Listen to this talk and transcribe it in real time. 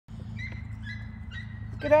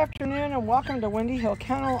Good afternoon and welcome to Windy Hill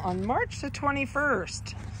Kennel on March the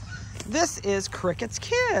 21st. This is Cricket's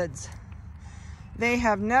kids. They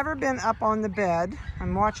have never been up on the bed.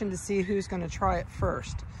 I'm watching to see who's going to try it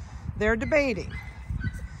first. They're debating.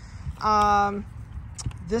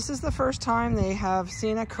 This is the first time they have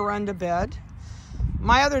seen a Corunda bed.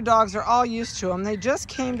 My other dogs are all used to them. They just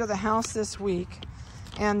came to the house this week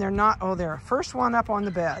and they're not, oh, they're first one up on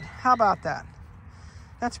the bed. How about that?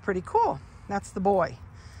 That's pretty cool. That's the boy.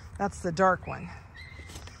 That's the dark one.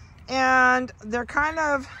 And they're kind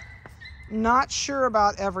of not sure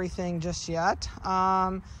about everything just yet.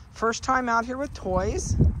 First time out here with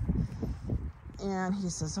toys. And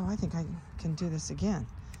he says, oh, I think I can do this again.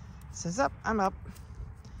 He says, up, I'm up.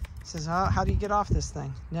 He says, oh, how do you get off this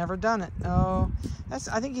thing? Never done it. Oh,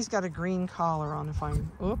 I think he's got a green collar on if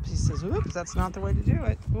I'm, oops. He says, oops, that's not the way to do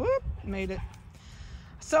it. Whoop, made it.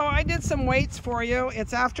 So I did some weights for you.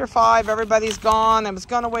 It's after 5, everybody's gone. I was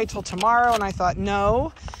gonna wait till tomorrow and I thought,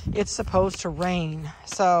 no, it's supposed to rain.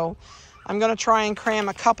 So I'm gonna try and cram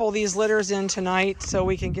a couple of these litters in tonight so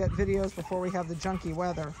we can get videos before we have the junky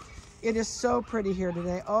weather. It is so pretty here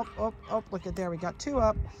today. Oh, oh, oh, look at there, we got 2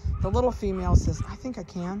 up. The little female says, I think I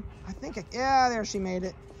can. Yeah, there she made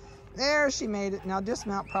it. There she made it. Now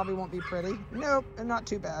dismount probably won't be pretty. Nope, not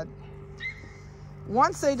too bad.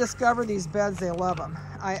 Once they discover these beds, they love them.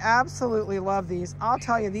 I absolutely love these. I'll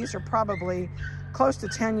tell you, these are probably close to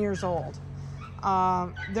 10 years old.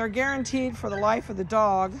 They're guaranteed for the life of the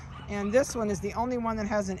dog, and this one is the only one that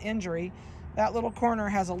has an injury. That little corner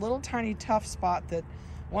has a little tiny tough spot that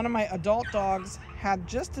one of my adult dogs had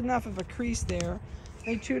just enough of a crease there.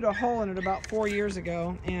 They chewed a hole in it about 4 years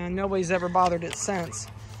ago, and nobody's ever bothered it since.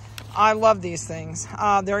 I love these things.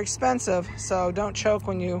 They're expensive, so don't choke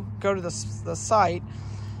when you go to the site.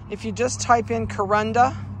 If you just type in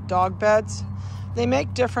Corunda dog beds, they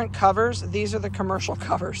make different covers. These are the commercial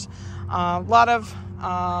covers. A lot of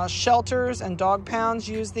shelters and dog pounds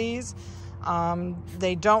use these.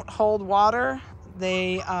 They don't hold water.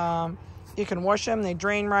 You can wash them. They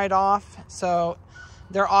drain right off. So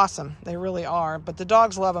they're awesome. They really are. But the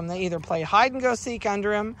dogs love them. They either play hide and go seek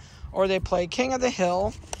under them or they play King of the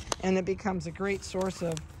Hill. And it becomes a great source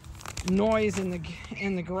of noise in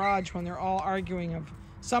the garage when they're all arguing. Of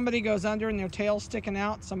somebody goes under and their tail's sticking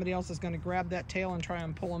out, somebody else is going to grab that tail and try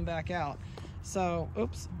and pull them back out. So,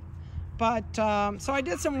 oops. But, so I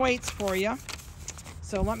did some weights for you.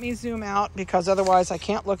 So let me zoom out because otherwise I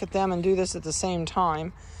can't look at them and do this at the same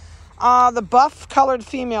time. The buff colored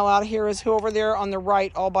female out here is who over there on the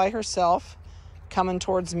right all by herself, coming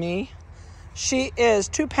towards me. She is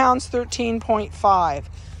 2 pounds, 13.5.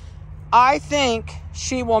 I think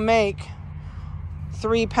she will make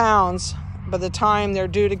 3 pounds by the time they're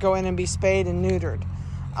due to go in and be spayed and neutered.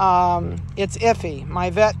 It's iffy. My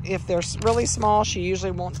vet, if they're really small, she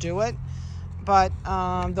usually won't do it. But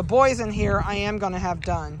the boys in here, I am going to have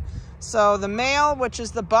done. So the male, which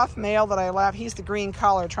is the buff male that I left, he's the green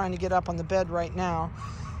collar trying to get up on the bed right now.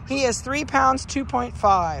 He is 3 pounds,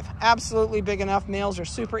 2.5. Absolutely big enough. Males are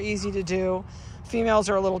super easy to do. Females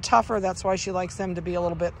are a little tougher. That's why she likes them to be a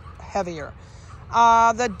little bit heavier.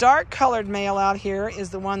 The dark colored male out here is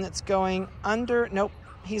the one that's going under. Nope,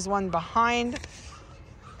 he's one behind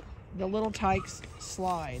the little Tyke's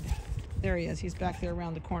slide. There he is. He's back there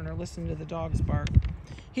around the corner listening to the dogs bark.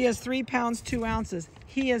 He is 3 pounds, 2 ounces.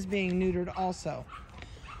 He is being neutered also.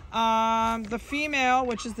 The female,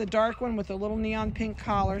 which is the dark one with the little neon pink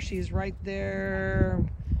collar, she's right there.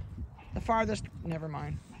 The farthest, never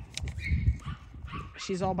mind.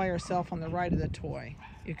 She's all by herself on the right of the toy.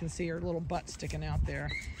 You can see her little butt sticking out there.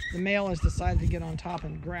 The male has decided to get on top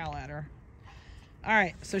and growl at her. All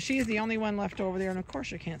right, so she's the only one left over there, and of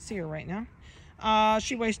course you can't see her right now.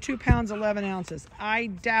 She weighs 2 pounds, 11 ounces. I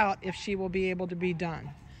doubt if she will be able to be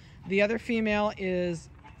done. The other female is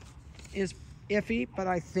iffy, but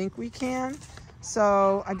I think we can.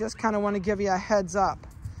 So I just kind of want to give you a heads up.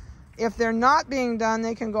 If they're not being done,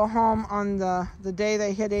 they can go home on the day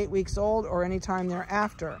they hit 8 weeks old or anytime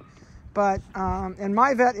thereafter. But, and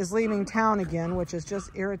my vet is leaving town again, which is just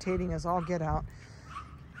irritating as all get out.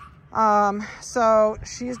 So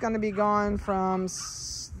she's going to be gone from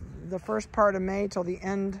the first part of May till the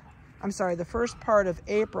end, I'm sorry, the first part of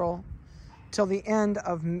April till the end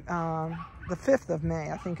of, the 5th of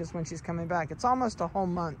May, I think is when she's coming back. It's almost a whole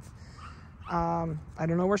month. I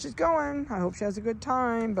don't know where she's going. I hope she has a good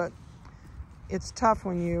time, but it's tough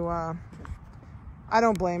when you, I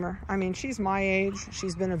don't blame her. I mean, she's my age.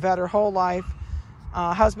 She's been a vet her whole life.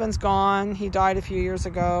 Husband's gone. He died a few years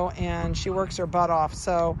ago, and she works her butt off.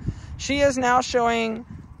 So she is now showing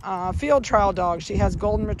field trial dogs. She has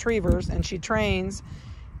golden retrievers, and she trains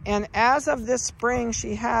And as of this spring,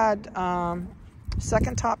 she had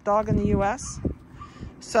second top dog in the U.S.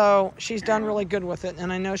 So she's done really good with it.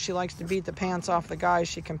 And I know she likes to beat the pants off the guys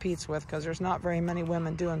she competes with, because there's not very many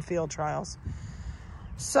women doing field trials.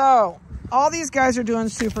 So all these guys are doing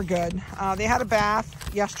super good. They had a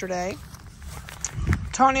bath yesterday.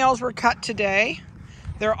 Toenails were cut today.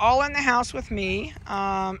 They're all in the house with me.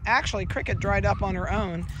 Actually, Cricket dried up on her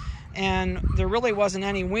own, and there really wasn't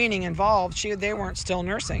any weaning involved. They weren't still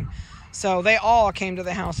nursing. So they all came to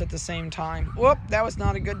the house at the same time. Whoop, that was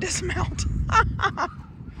not a good dismount.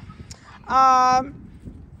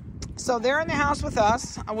 So they're in the house with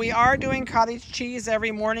us. We are doing cottage cheese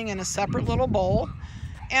every morning in a separate little bowl.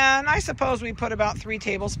 And I suppose we put about 3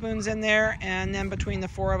 tablespoons in there, and then between the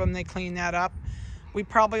 4 of them, they clean that up. We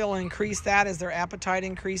probably will increase that as their appetite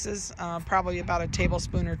increases, probably about a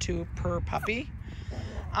tablespoon or 2 per puppy.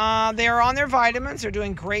 They are on their vitamins. They're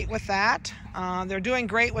doing great with that. They're doing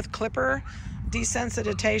great with clipper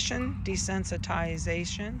desensitization.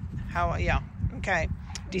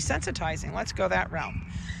 Desensitizing. Let's go that route.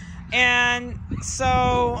 And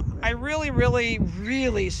so I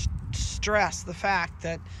really stress the fact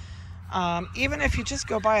that even if you just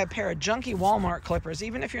go buy a pair of junky Walmart clippers,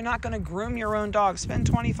 even if you're not going to groom your own dog, spend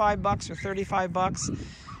 25 bucks or 35 bucks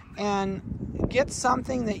and get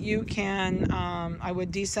something that you can, I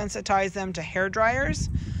would desensitize them to hair dryers,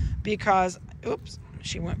 because, oops,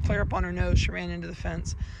 she went clear up on her nose. She ran into the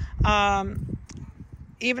fence.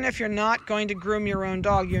 Even if you're not going to groom your own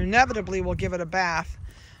dog, you inevitably will give it a bath.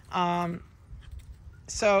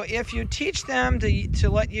 So if you teach them to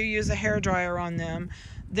let you use a hair dryer on them,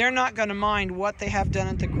 they're not going to mind what they have done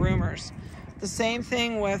at the groomers. The same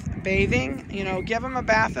thing with bathing. You know, give them a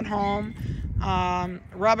bath at home.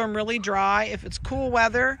 Rub them really dry. If it's cool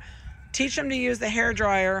weather, teach them to use the hair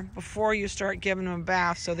dryer before you start giving them a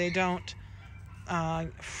bath, so they don't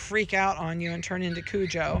freak out on you and turn into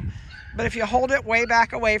Cujo. But if you hold it way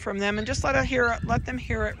back away from them and just let them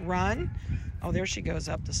hear it run. Oh, there she goes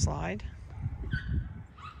up the slide.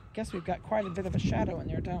 Guess we've got quite a bit of a shadow in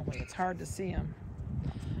there, don't we? It's hard to see them.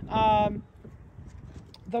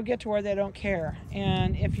 They'll get to where they don't care.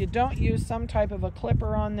 And if you don't use some type of a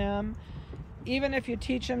clipper on them, even if you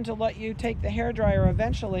teach them to let you take the hairdryer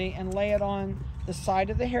eventually and lay it on the side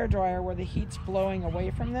of the hairdryer where the heat's blowing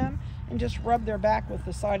away from them, and just rub their back with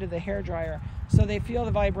the side of the hairdryer so they feel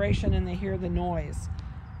the vibration and they hear the noise.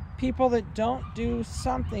 People that don't do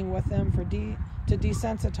something with them to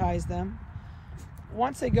desensitize them,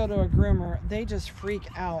 once they go to a groomer, they just freak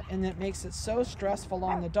out, and it makes it so stressful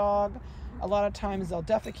on the dog. A lot of times they'll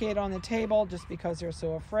defecate on the table just because they're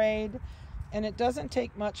so afraid. And it doesn't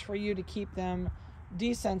take much for you to keep them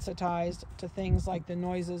desensitized to things like the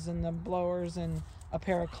noises and the blowers and a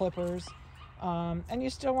pair of clippers. And you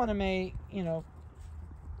still want to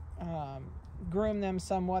groom them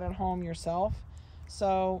somewhat at home yourself.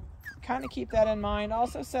 So kind of keep that in mind.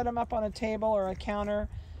 Also set them up on a table or a counter.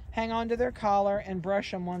 Hang on to their collar and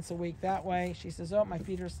brush them once a week. That way, she says, oh, my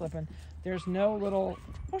feet are slipping. There's no little,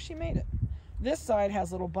 oh, she made it. This side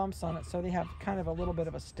has little bumps on it, so they have kind of a little bit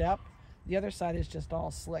of a step. The other side is just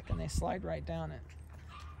all slick, and they slide right down it.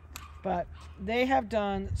 But they have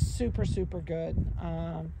done super good.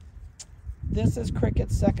 This is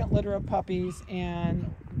Cricket's second litter of puppies,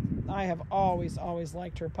 and I have always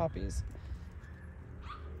liked her puppies.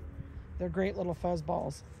 They're great little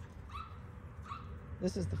fuzzballs.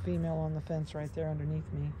 This is the female on the fence right there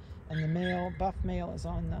underneath me, and the male, buff male, is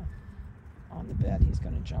on the bed. He's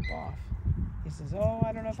going to jump off. He says, oh,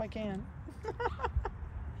 I don't know if I can.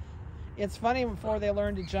 It's funny, before they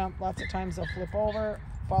learn to jump, lots of times they'll flip over,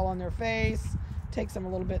 fall on their face. Takes them a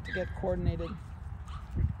little bit to get coordinated.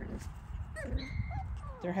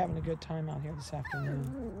 They're having a good time out here this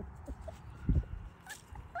afternoon.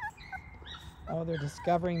 Oh, they're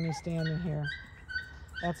discovering me standing here.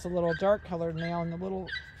 That's the little dark colored male, and the little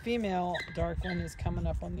female dark one is coming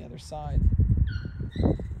up on the other side.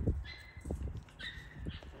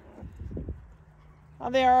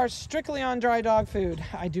 They are strictly on dry dog food.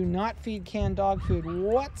 I do not feed canned dog food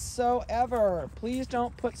whatsoever. Please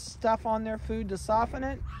don't put stuff on their food to soften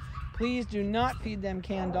it. Please do not feed them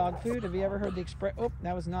canned dog food. Have you ever heard the expression? Oh,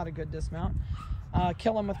 that was not a good dismount.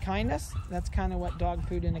 Kill them with kindness. That's kind of what dog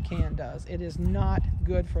food in a can does. It is not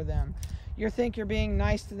good for them. You think you're being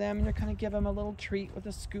nice to them and you're going to give them a little treat with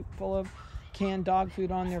a scoop full of canned dog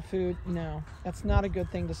food on their food. No, that's not a good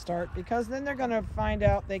thing to start, because then they're going to find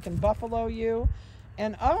out they can buffalo you.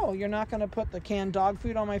 And, oh, you're not going to put the canned dog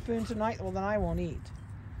food on my food tonight? Well, then I won't eat.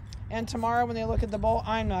 And tomorrow when they look at the bowl,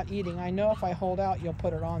 I'm not eating. I know if I hold out, you'll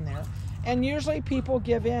put it on there. And usually people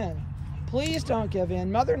give in. Please don't give in.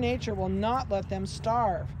 Mother Nature will not let them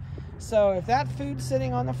starve. So if that food's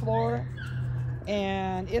sitting on the floor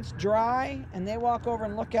and it's dry and they walk over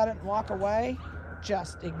and look at it and walk away,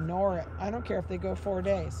 just ignore it. I don't care if they go 4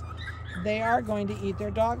 days. They are going to eat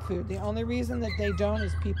their dog food. The only reason that they don't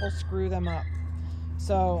is people screw them up.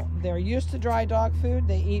 So they're used to dry dog food.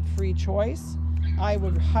 They eat free choice. I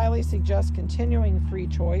would highly suggest continuing free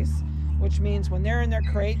choice, which means when they're in their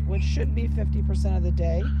crate, which should be 50% of the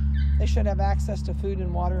day, they should have access to food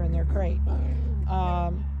and water in their crate.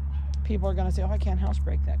 People are going to say, oh, I can't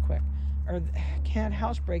housebreak that quick, or can't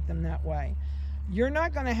housebreak them that way. You're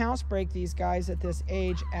not going to housebreak these guys at this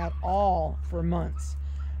age at all for months.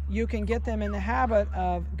 You can get them in the habit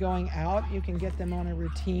of going out. You can get them on a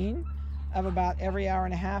routine of about every hour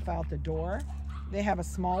and a half out the door. They have a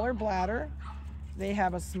smaller bladder. They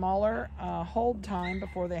have a smaller hold time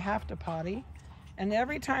before they have to potty. And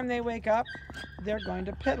every time they wake up, they're going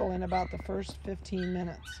to piddle in about the first 15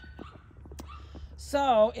 minutes.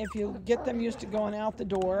 So if you get them used to going out the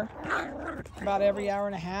door about every hour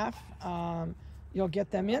and a half, you'll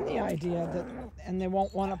get them in the idea that, and they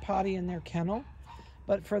won't want to potty in their kennel.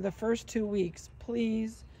 But for the first 2 weeks,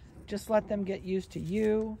 please just let them get used to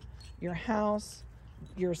you, your house,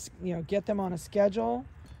 get them on a schedule.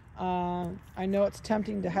 I know it's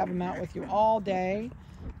tempting to have them out with you all day,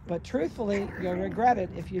 but truthfully, you'll regret it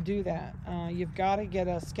if you do that. You've got to get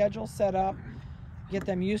a schedule set up, get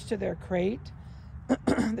them used to their crate.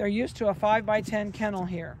 They're used to a 5x10 kennel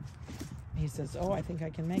here. He says, oh, I think I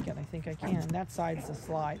can make it. I think I can. That side's the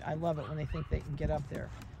slide. I love it when they think they can get up there.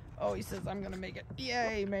 Oh, he says, I'm going to make it.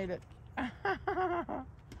 Yay, made it.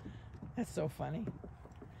 That's so funny.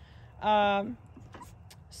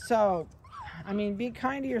 So, I mean, be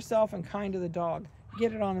kind to yourself and kind to the dog.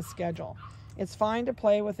 Get it on a schedule. It's fine to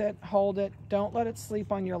play with it, hold it. Don't let it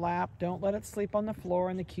sleep on your lap. Don't let it sleep on the floor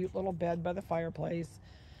in the cute little bed by the fireplace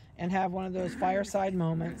and have one of those fireside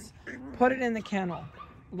moments. Put it in the kennel.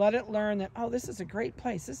 Let it learn that, oh, this is a great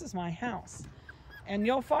place. This is my house. And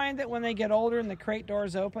you'll find that when they get older and the crate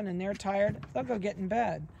door's open and they're tired, they'll go get in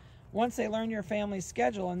bed. Once they learn your family's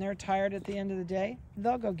schedule and they're tired at the end of the day,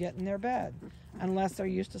 they'll go get in their bed. Unless they're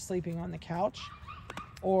used to sleeping on the couch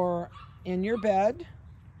or in your bed.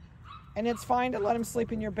 And it's fine to let them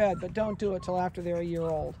sleep in your bed, but don't do it till after they're a year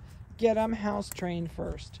old. Get them house trained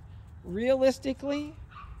first. Realistically,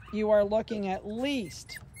 you are looking at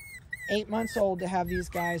least 8 months old to have these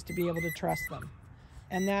guys to be able to trust them.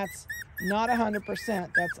 And that's not 100%.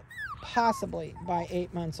 That's possibly by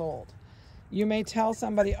 8 months old. You may tell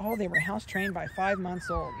somebody, oh, they were house trained by 5 months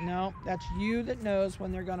old. No, that's you that knows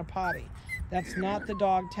when they're going to potty. That's not the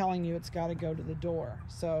dog telling you it's got to go to the door.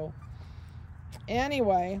 So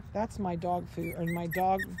anyway, that's my dog food, or my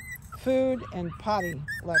dog food and potty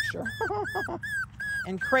lecture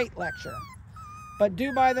and crate lecture. But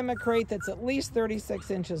do buy them a crate that's at least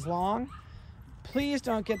 36 inches long. Please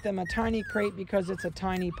don't get them a tiny crate because it's a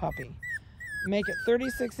tiny puppy. Make it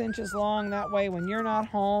 36 inches long. That way when you're not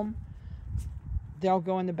home, they'll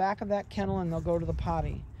go in the back of that kennel and they'll go to the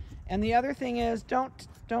potty. And the other thing is,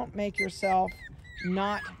 don't make yourself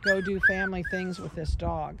not go do family things with this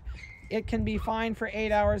dog. It can be fine for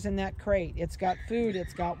 8 hours in that crate. It's got food,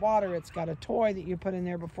 it's got water, it's got a toy that you put in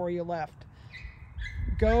there before you left.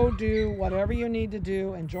 Go do whatever you need to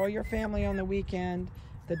do. Enjoy your family on the weekend.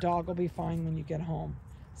 The dog will be fine when you get home.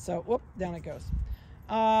 So, whoop, down it goes.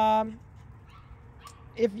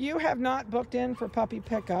 If you have not booked in for puppy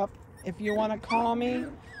pickup, if you want to call me,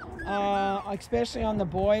 especially on the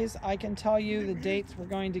boys, I can tell you the dates we're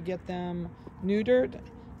going to get them neutered,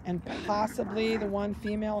 and possibly the one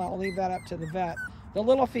female. I'll leave that up to the vet. The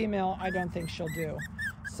little female, I don't think she'll do.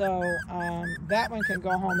 So that one can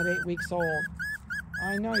go home at 8 weeks old.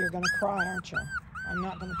 I know you're going to cry, aren't you? I'm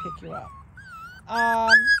not going to pick you up.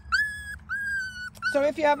 So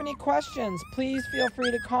if you have any questions, please feel free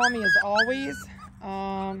to call me as always.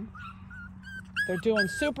 They're doing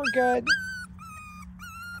super good.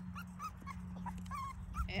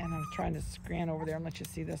 And I'm trying to scan over there and let you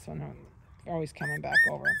see this one. They're always coming back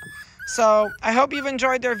over. So I hope you've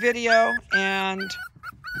enjoyed their video, and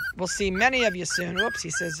we'll see many of you soon. Whoops, he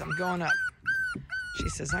says, I'm going up. She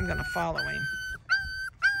says, I'm going to follow him.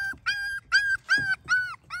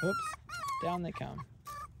 Oops, down they come.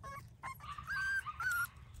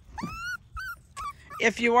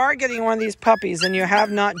 If you are getting one of these puppies and you have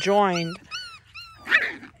not joined,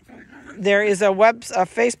 there is a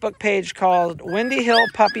Facebook page called Windy Hill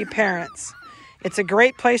Puppy Parents. It's a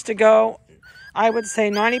great place to go. I would say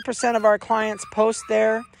 90% of our clients post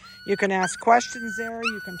there. You can ask questions there.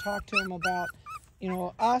 You can talk to them about,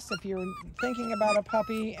 us. If you're thinking about a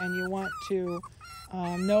puppy and you want to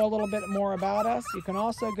know a little bit more about us, you can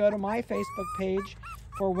also go to my Facebook page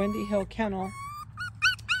for Windy Hill Kennel,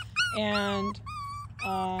 and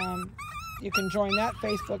you can join that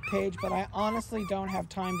Facebook page, but I honestly don't have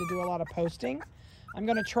time to do a lot of posting. I'm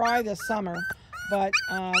going to try this summer, but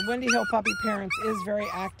Windy Hill Puppy Parents is very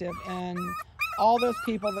active, and all those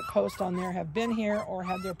people that post on there have been here or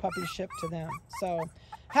had their puppies shipped to them. So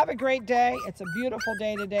have a great day. It's a beautiful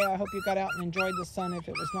day today. I hope you got out and enjoyed the sun if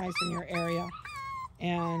it was nice in your area.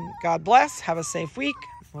 And God bless. Have a safe week.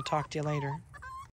 We'll talk to you later.